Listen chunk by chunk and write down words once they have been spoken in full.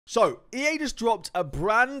So, EA just dropped a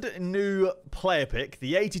brand new player pick,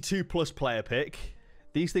 the 82 plus player pick.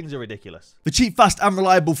 These things are ridiculous. For cheap, fast, and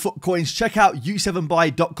reliable FUT coins, check out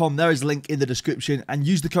u7buy.com. There is a link in the description. And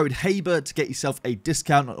use the code HABER to get yourself a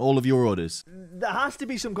discount on all of your orders. There has to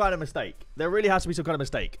be some kind of mistake. There really has to be some kind of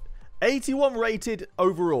mistake. 81 rated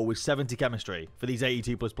overall with 70 chemistry for these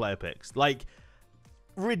 82 plus player picks. Like,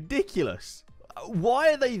 ridiculous.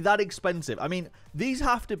 Why are they that expensive? I mean, these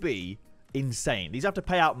have to be insane. These have to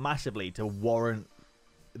pay out massively to warrant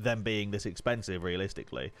them being this expensive,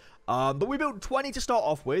 realistically. But we built 20 to start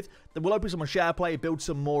off with. Then we'll open some on share play, build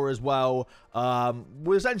some more as well.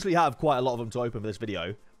 We'll essentially have quite a lot of them to open for this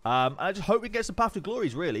video. I just hope we get some Path to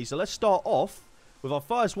Glories, really. So let's start off with our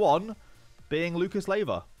first one being Lucas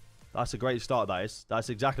Leiva. That's a great start, that is. That's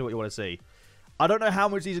exactly what you want to see. I don't know how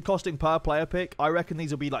much these are costing per player pick. I reckon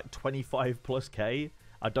these will be like 25 plus K.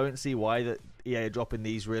 I don't see why that EA are dropping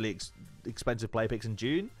these really expensive player picks in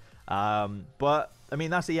June. But, I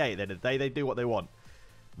mean, that's EA at the end of the day. They do what they want.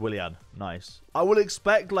 Willian, nice. I will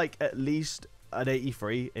expect, like, at least an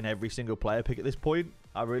 83 in every single player pick at this point.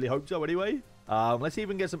 I really hope so, anyway. Let's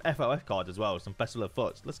even get some FOF cards as well. Some Festival of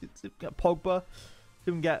Foots. Let's get Pogba.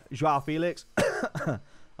 We can get Joao Felix. I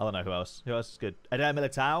don't know who else. Who else is good? Eder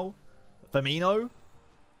Militao. Firmino.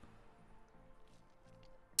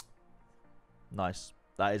 Nice.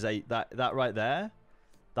 That is a... That right there.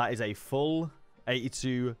 That is a full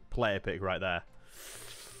 82 player pick right there.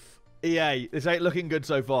 EA, this ain't looking good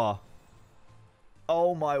so far.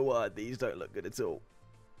 Oh my word, these don't look good at all.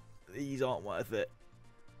 These aren't worth it.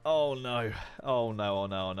 Oh no. Oh no, oh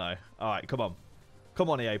no, oh no. Alright, come on. Come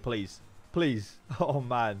on, EA, please. Please. Oh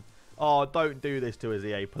man. Oh, don't do this to us,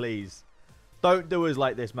 EA, please. Don't do us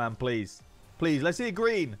like this, man, please. Please, let's see a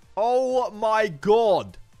green. Oh my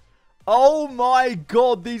god. Oh my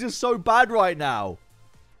god, these are so bad right now.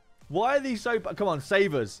 Why are these so bad? Come on,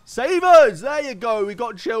 save us. Save us! There you go. We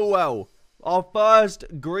got Chilwell. Our first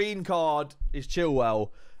green card is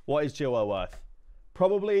Chilwell. What is Chilwell worth?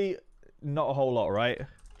 Probably not a whole lot, right?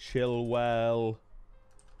 Chilwell.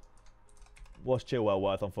 What's Chilwell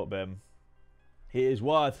worth on FUTbim? He is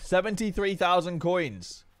worth 73,000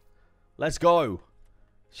 coins. Let's go.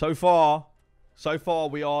 So far,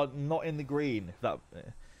 we are not in the green. That,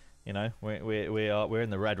 you know, we're in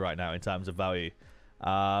the red right now in terms of value.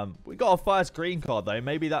 We got our first green card though.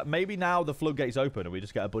 Maybe now the floodgates open and we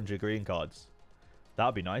just get a bunch of green cards.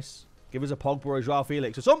 That'd be nice. Give us a Pogba or a Joao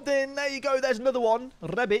Felix or something. There you go. There's another one.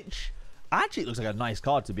 Rebic. Actually, it looks like a nice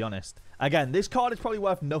card, to be honest. Again, this card is probably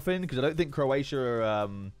worth nothing because I don't think Croatia are,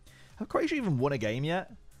 have Croatia even won a game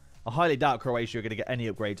yet? I highly doubt Croatia are going to get any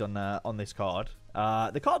upgrades on this card.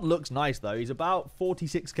 The card looks nice though. He's about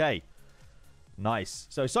 46k. Nice.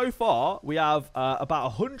 So far, we have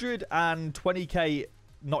about 120k,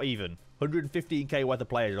 not even, 115k worth of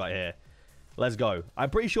players right here. Let's go. I'm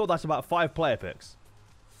pretty sure that's about 5 player picks.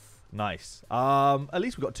 Nice. At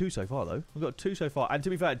least we've got 2 so far, though. We've got 2 so far. And to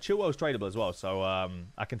be fair, Chilwell's tradable as well, so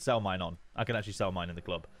I can sell mine on. I can actually sell mine in the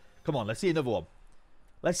club. Come on, let's see another one.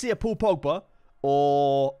 Let's see a Paul Pogba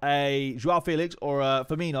or a Joao Felix or a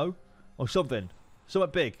Firmino or something.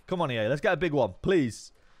 Something big. Come on, EA. Let's get a big one,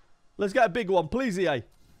 please. Let's get a big one, please, EA.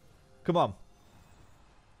 Come on.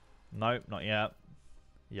 Nope, not yet.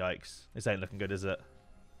 Yikes. This ain't looking good, is it?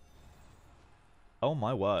 Oh,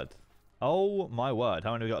 my word. Oh, my word.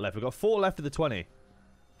 How many have we got left? We've got 4 left of the 20.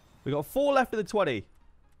 We've got 4 left of the 20.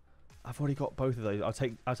 I've already got both of those. I'll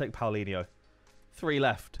take Paulinho. 3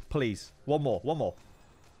 left. Please. One more. One more.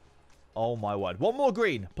 Oh, my word. One more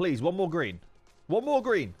green. Please, one more green. One more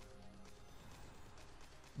green.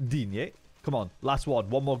 Digne. Come on, last one.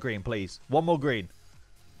 One more green, please. One more green.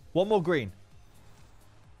 One more green.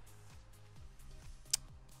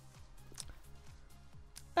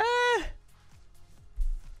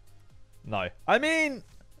 No. I mean,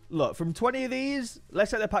 look, from 20 of these, let's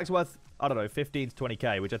say the pack's worth, I don't know, 15 to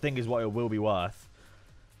 20k, which I think is what it will be worth.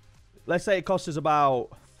 Let's say it costs us about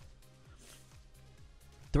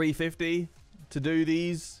 350 to do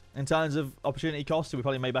these in terms of opportunity cost, so we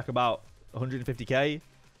probably made back about 150k.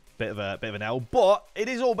 Bit of an L, but it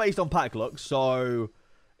is all based on pack luck, so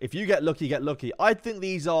if you get lucky, get lucky. I think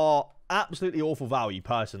these are absolutely awful value,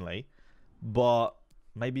 personally, but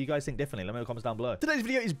maybe you guys think differently. Let me know in the comments down below. Today's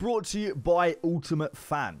video is brought to you by Ultimate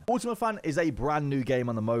Fan. Ultimate Fan is a brand new game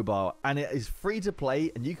on the mobile, and it is free to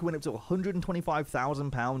play, and you can win up to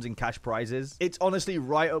 £125,000 in cash prizes. It's honestly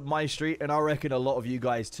right up my street, and I reckon a lot of you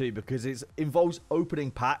guys too, because it involves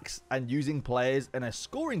opening packs and using players and a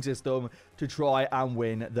scoring system to try and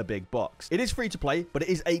win the big bucks. It is free to play, but it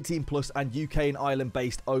is 18 plus and UK and Ireland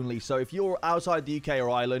based only. So if you're outside the UK or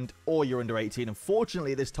Ireland, or you're under 18,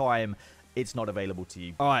 unfortunately this time, it's not available to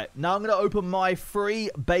you. All right, now I'm going to open my free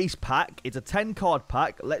base pack. It's a 10-card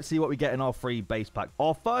pack. Let's see what we get in our free base pack.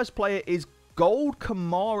 Our first player is Gold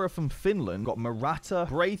Kamara from Finland. Got Murata,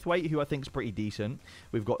 Braithwaite, who I think is pretty decent.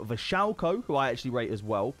 We've got Vishalko, who I actually rate as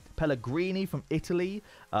well. Pellegrini from Italy.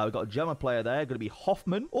 We've got a German player there. Going to be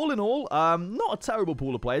Hoffman. All in all, not a terrible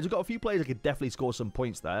pool of players. We've got a few players that could definitely score some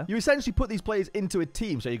points there. You essentially put these players into a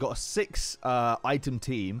team. So you've got a 6-item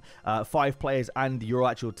team, 5 players and your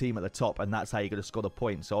actual team at the top. And that's how you're going to score the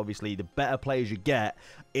points. So obviously, the better players you get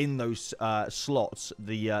in those slots,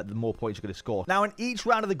 the more points you're going to score. Now, in each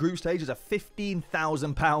round of the group stage, there's a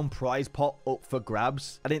 £15,000 prize pot up for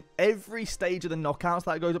grabs. And in every stage of the knockouts,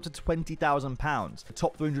 that goes up to £20,000. The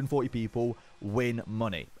top 340 people win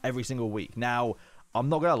money every single week. Now, I'm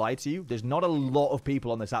not going to lie to you. There's not a lot of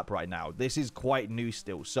people on this app right now. This is quite new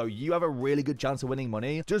still. So you have a really good chance of winning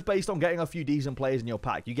money just based on getting a few decent players in your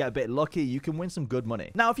pack. You get a bit lucky, you can win some good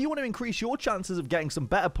money. Now, if you want to increase your chances of getting some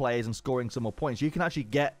better players and scoring some more points, you can actually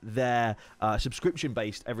get their subscription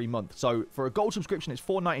based every month. So for a gold subscription, it's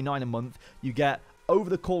 $4.99 a month. You get, over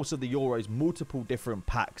the course of the Euros, multiple different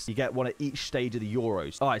packs. You get one at each stage of the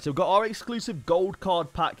Euros. All right, so we've got our exclusive gold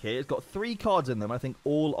card pack here. It's got 3 cards in them. I think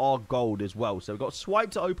all are gold as well. So we've got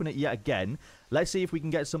swipe to open it yet again. Let's see if we can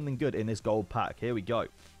get something good in this gold pack. Here we go.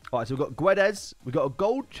 All right, so we've got Guedes. We've got a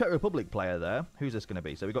gold Czech Republic player there. Who's this going to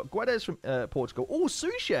be? So we've got Guedes from Portugal. Oh,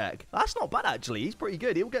 Souček. That's not bad, actually. He's pretty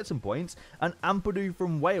good. He'll get some points. And Ampadu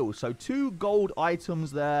from Wales. So 2 gold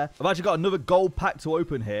items there. I've actually got another gold pack to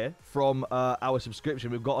open here from our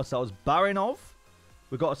subscription. We've got ourselves Barinov.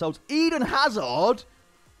 We've got ourselves Eden Hazard.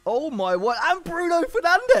 Oh, my word. And Bruno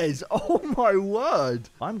Fernandes. Oh, my word.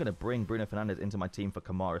 I'm going to bring Bruno Fernandes into my team for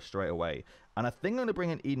Kamara straight away. And I think I'm going to bring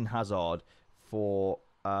in Eden Hazard for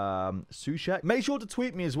Souček. Make sure to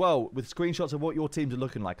tweet me as well with screenshots of what your teams are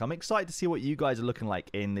looking like. I'm excited to see what you guys are looking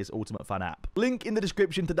like in this Ultimate Fan app. Link in the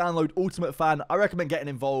description to download Ultimate Fan. I recommend getting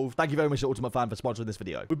involved. Thank you very much to Ultimate Fan for sponsoring this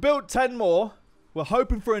video. We built 10 more. We're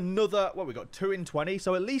hoping for another, well, we got 2 in 20,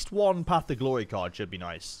 so at least 1 Path to Glory card should be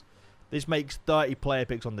nice. This makes 30 player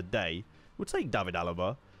picks on the day. We'll take David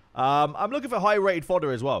Alaba. I'm looking for high-rated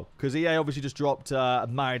fodder as well, because EA obviously just dropped a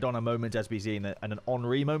Maradona Moments SBC and an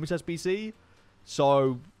Henry Moments SBC.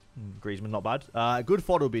 So, Griezmann, not bad. Good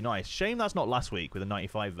fodder would be nice. Shame that's not last week with a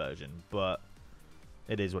 95 version, but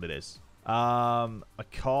it is what it is.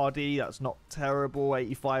 Icardi, that's not terrible.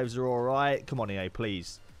 85s are alright. Come on, EA,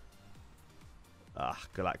 please.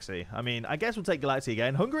 Galaxy. I mean, I guess we'll take Galaxy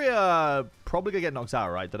again. Hungary are probably going to get knocked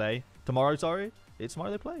out, right, today? Tomorrow, sorry. It's tomorrow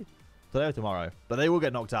they play. Today or tomorrow. But they will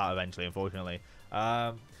get knocked out eventually, unfortunately.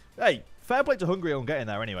 Hey, fair play to Hungary on getting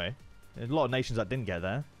there anyway. There's a lot of nations that didn't get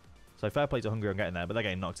there. So fair play to Hungary on getting there, but they're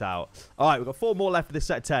getting knocked out. All right, we've got 4 more left for this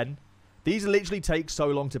set of 10. These literally take so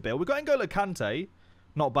long to build. We've got N'Golo Kante.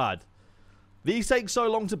 Not bad. These take so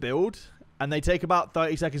long to build, and they take about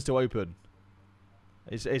 30 seconds to open.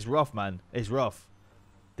 It's rough, man. It's rough.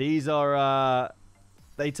 These are,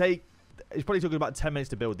 they take, it's probably took us about 10 minutes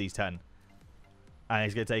to build these 10. And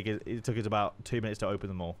it's going to take, it took us about 2 minutes to open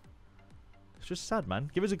them all. It's just sad, man.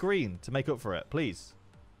 Give us a green to make up for it, please.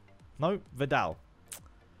 No, Vidal.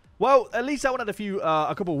 Well, at least that one had a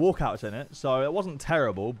couple of walkouts in it, so it wasn't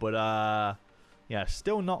terrible, but yeah,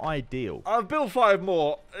 still not ideal. I've built 5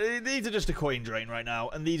 more. These are just a coin drain right now,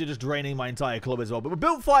 and these are just draining my entire club as well. But we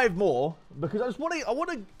built 5 more because I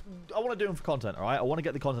want to do them for content, all right? I want to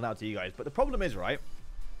get the content out to you guys. But the problem is, right?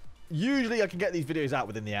 Usually I can get these videos out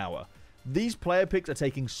within the hour. These player picks are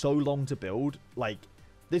taking so long to build. Like,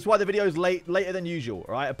 this is why the video is later than usual,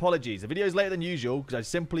 all right? Apologies. The video is later than usual because I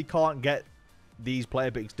simply can't get these player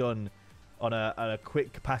picks done on a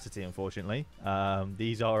quick capacity, unfortunately.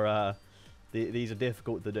 These are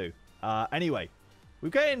difficult to do. Anyway, we're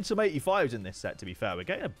getting some 85s in this set, to be fair. We're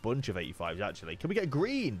getting a bunch of 85s, actually. Can we get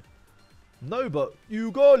green? No, but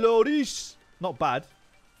Hugo Lloris. Not bad.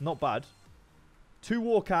 Not bad. 2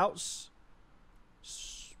 walkouts.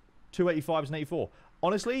 2 85s and 84.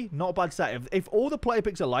 Honestly, not a bad set. If all the player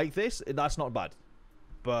picks are like this, that's not bad.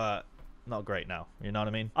 But not great now. You know what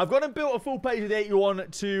I mean? I've gone and built a full page of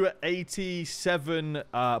 81 to 87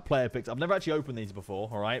 player picks. I've never actually opened these before,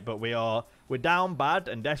 all right? But we're down bad,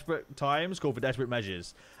 and desperate times call for desperate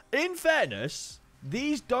measures. In fairness,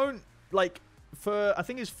 these don't, like, for, I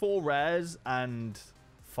think it's 4 rares and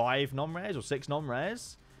 5 non-rares or 6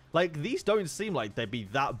 non-rares. Like, these don't seem like they'd be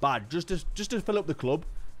that bad just to fill up the club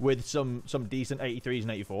with some decent 83s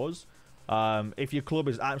and 84s. If your club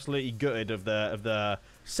is absolutely gutted of the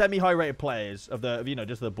semi-high rated players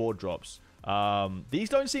just the board drops, these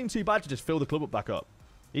don't seem too bad to just fill the club back up.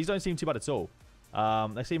 These don't seem too bad at all.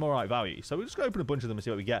 They seem alright value. So we're just going to open a bunch of them and see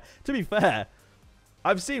what we get. To be fair,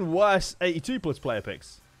 I've seen worse 82 plus player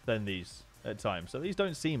picks than these at times. So these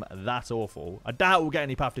don't seem that awful. I doubt we'll get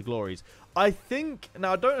any Path to Glories. I think,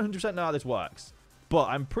 now I don't 100% know how this works, but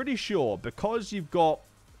I'm pretty sure because you've got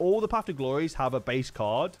all the Path to Glories have a base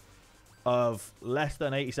card of less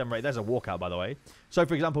than 87 rated. There's a walkout, by the way. So,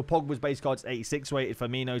 for example, Pogba's base card's 86 rated.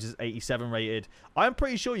 Firmino's is 87 rated. I'm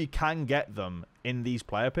pretty sure you can get them in these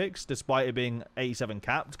player picks, despite it being 87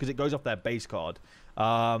 capped, because it goes off their base card.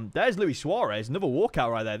 There's Luis Suarez, another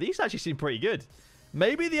walkout right there. These actually seem pretty good.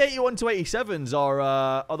 Maybe the 81 to 87s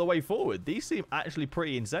are the way forward. These seem actually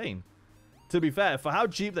pretty insane. To be fair, for how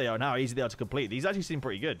cheap they are and how easy they are to complete, these actually seem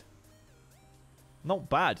pretty good. Not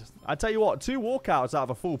bad. I tell you what, 2 walkouts out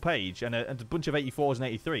of a full page and a bunch of 84s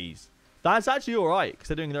and 83s. That's actually all right,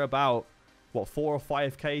 considering they're about, what, 4 or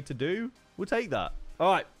 5k to do? We'll take that.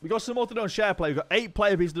 All right, we got some more to do on share play. We've got 8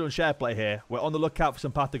 player pieces to do on share play here. We're on the lookout for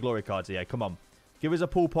some Path to Glory cards here. Come on. Give us a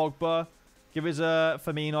Paul Pogba. Give us a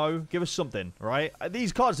Firmino. Give us something, right?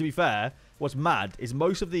 These cards, to be fair, what's mad is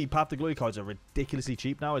most of the Path to Glory cards are ridiculously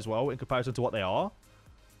cheap now as well in comparison to what they are.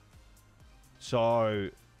 So,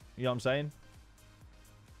 you know what I'm saying?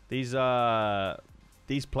 These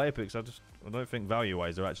player picks, I don't think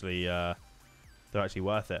value-wise they're actually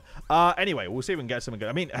worth it. Anyway, we'll see if we can get something good.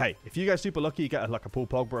 I mean, hey, if you get super lucky, you get like a Paul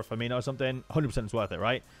Pogba or a Firmino or something, 100% it's worth it,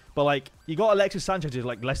 right? But like, you got Alexis Sanchez who's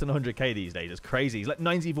like less than 100k these days. It's crazy. He's like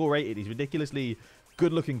 94 rated. He's ridiculously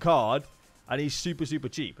good-looking card, and he's super, super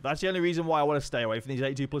cheap. That's the only reason why I want to stay away from these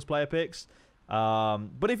 82 plus player picks.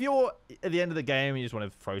 But if you're at the end of the game and you just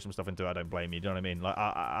want to throw some stuff into it, I don't blame you. Do you know what I mean? Like,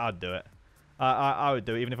 I'd do it. I would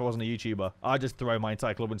do it, even if I wasn't a YouTuber. I'd just throw my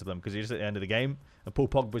entire club into them because you're just at the end of the game. And Paul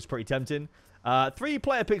Pogba was pretty tempting. 3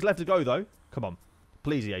 player picks left to go, though. Come on.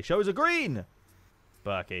 Please, EA. Show us a green.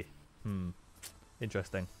 Berkey.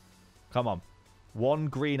 Interesting. Come on. 1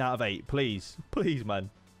 green out of 8. Please. Please,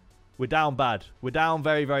 man. We're down bad. We're down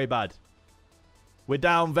very, very bad. We're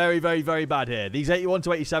down very, very, very bad here. These 81 to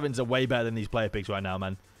 87s are way better than these player picks right now,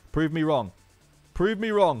 man. Prove me wrong. Prove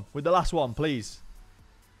me wrong with the last one, please.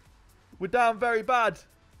 We're down very bad.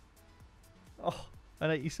 Oh,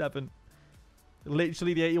 an 87.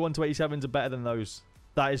 Literally, the 81 to 87s are better than those.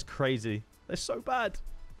 That is crazy. They're so bad.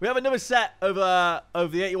 We have another set of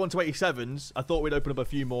the 81 to 87s. I thought we'd open up a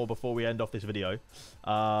few more before we end off this video.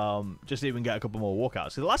 Just so we can get a couple more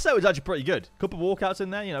walkouts. So the last set was actually pretty good. A couple of walkouts in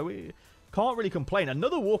there. You know, we can't really complain.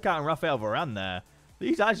 Another walkout in Rafael Varane there.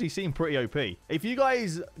 These actually seem pretty OP. If you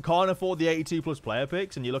guys can't afford the 82 plus player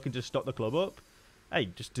picks and you're looking to stock the club up, hey,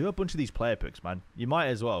 just do a bunch of these player picks, man. You might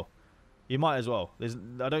as well. You might as well.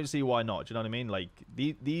 I don't see why not. Do you know what I mean? Like,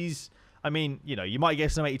 these... I mean, you know, you might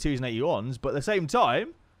get some 82s and 81s, but at the same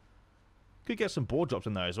time, could get some board drops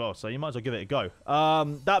in there as well, so you might as well give it a go.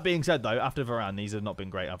 That being said, though, after Varane, these have not been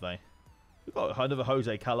great, have they? We've got another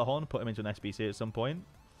Jose Callahan. Put him into an SBC at some point.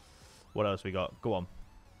 What else we got? Go on.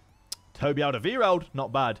 Toby Alderweireld.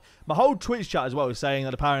 Not bad. My whole Twitch chat as well is saying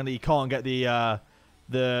that apparently you can't get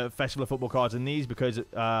the Festival of Football cards in these because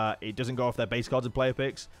it doesn't go off their base cards and player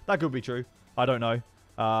picks. That could be true. I don't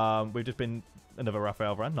know. We've just been... Another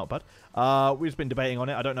Rafael Varane, not bad. We've just been debating on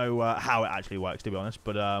it. I don't know how it actually works, to be honest,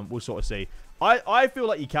 but we'll sort of see. I feel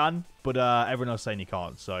like you can, but everyone else is saying you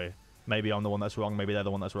can't, so maybe I'm the one that's wrong. Maybe they're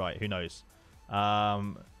the one that's right. Who knows?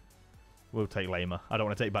 We'll take Lema. I don't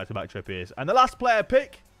want to take back-to-back Trippiers. And the last player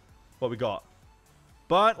pick, what we got?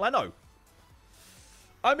 Bernd Leno.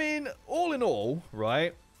 I mean, all in all,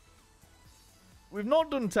 right, we've not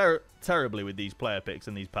done terribly with these player picks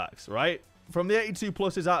and these packs, right? From the 82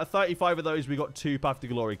 pluses, out of 35 of those, we got 2 Path to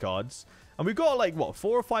Glory cards. And we've got, like, what,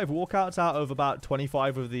 4 or 5 walkouts out of about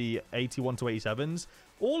 25 of the 81 to 87s.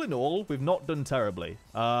 All in all, we've not done terribly.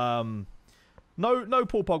 No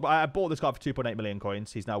Paul Pogba. I bought this card for 2.8 million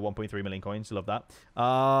coins. He's now 1.3 million coins. Love that.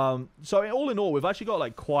 So, all in all, we've actually got,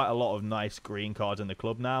 like, quite a lot of nice green cards in the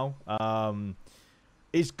club now.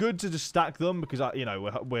 It's good to just stack them because, you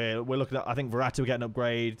know, we're looking at, I think Verratti will get an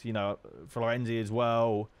upgrade, you know, Florenzi as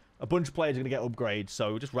well. A bunch of players are going to get upgrades,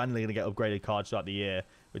 so we're just randomly going to get upgraded cards throughout the year,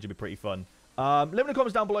 which would be pretty fun. Let me know in the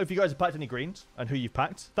comments down below if you guys have packed any greens and who you've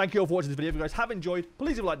packed. Thank you all for watching this video. If you guys have enjoyed,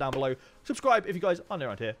 please leave a like down below. Subscribe if you guys are new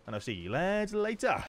around here, and I'll see you later.